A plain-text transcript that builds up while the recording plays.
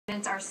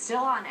Are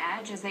still on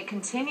edge as they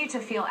continue to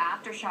feel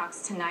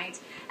aftershocks tonight.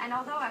 And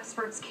although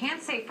experts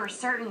can't say for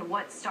certain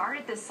what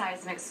started this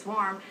seismic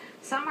swarm,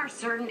 some are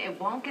certain it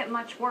won't get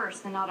much worse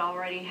than it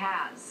already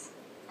has.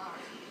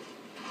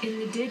 In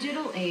the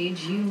digital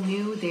age, you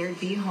knew there'd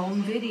be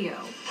home video.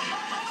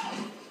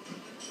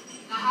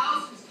 The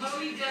house is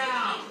totally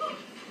down.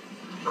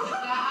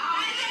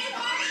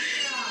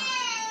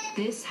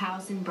 This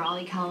house in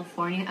Brawley,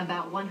 California,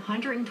 about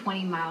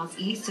 120 miles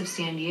east of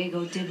San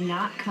Diego, did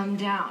not come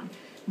down.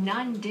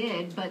 None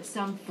did, but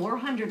some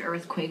 400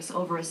 earthquakes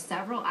over a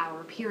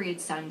several-hour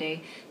period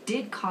Sunday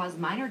did cause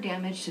minor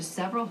damage to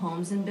several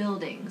homes and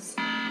buildings.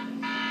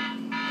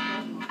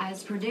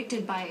 As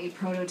predicted by a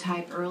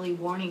prototype early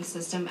warning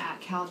system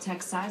at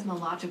Caltech's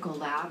seismological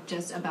lab,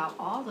 just about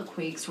all the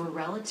quakes were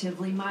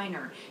relatively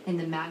minor, in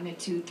the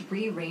magnitude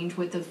 3 range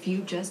with a few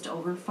just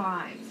over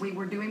 5. We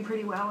were doing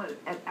pretty well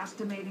at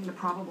estimating the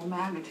probable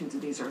magnitudes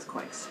of these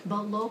earthquakes.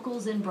 But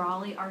locals in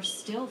Brawley are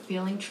still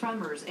feeling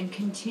tremors and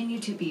continue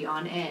to be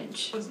on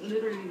edge. I was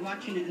literally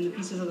watching it and the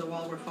pieces of the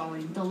wall were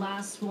falling. The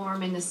last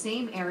swarm in the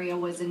same area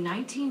was in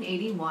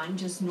 1981,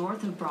 just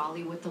north of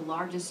Brawley, with the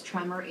largest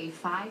tremor a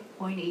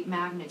 5.8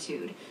 magnitude.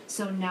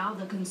 So now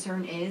the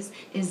concern is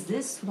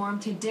this swarm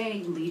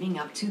today leading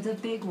up to the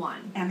big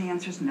one? And the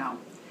answer is no.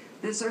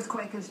 This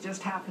earthquake is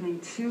just happening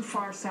too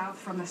far south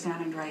from the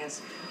San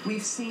Andreas.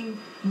 We've seen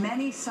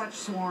many such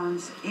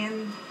swarms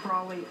in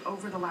Brawley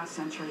over the last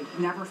century,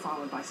 never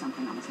followed by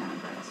something on the San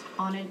Andreas.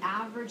 On an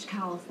average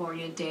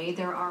California day,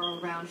 there are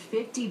around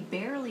 50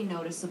 barely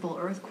noticeable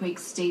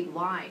earthquakes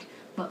statewide,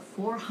 but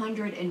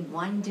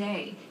 401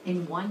 day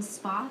in one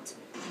spot?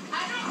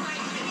 I don't like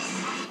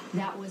this.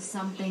 That was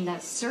something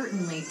that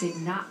certainly did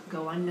not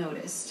go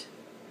unnoticed.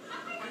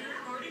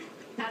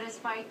 Now,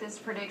 despite this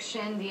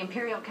prediction, the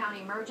Imperial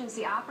County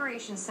Emergency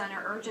Operations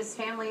Center urges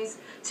families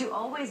to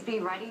always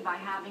be ready by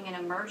having an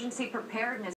emergency preparedness